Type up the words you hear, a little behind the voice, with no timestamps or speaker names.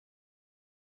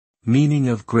Meaning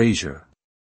of grazier.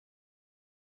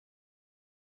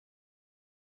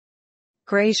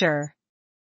 Grazier.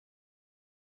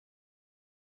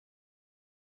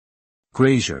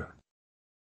 Grazier.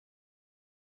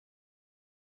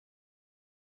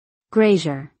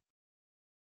 Grazier.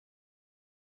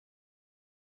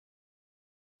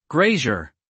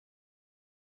 Grazier.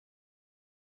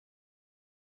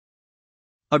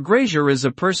 A grazier is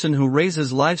a person who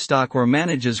raises livestock or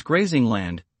manages grazing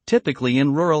land, typically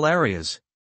in rural areas.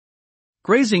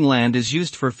 Grazing land is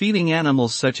used for feeding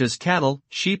animals such as cattle,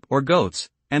 sheep, or goats,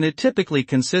 and it typically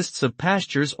consists of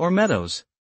pastures or meadows.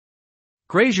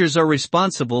 Graziers are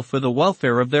responsible for the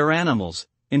welfare of their animals,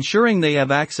 ensuring they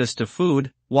have access to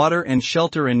food, water, and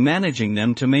shelter, and managing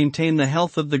them to maintain the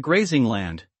health of the grazing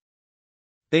land.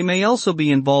 They may also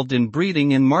be involved in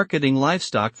breeding and marketing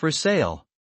livestock for sale.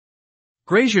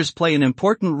 Graziers play an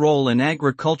important role in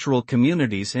agricultural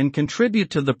communities and contribute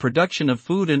to the production of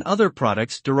food and other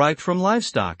products derived from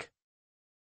livestock.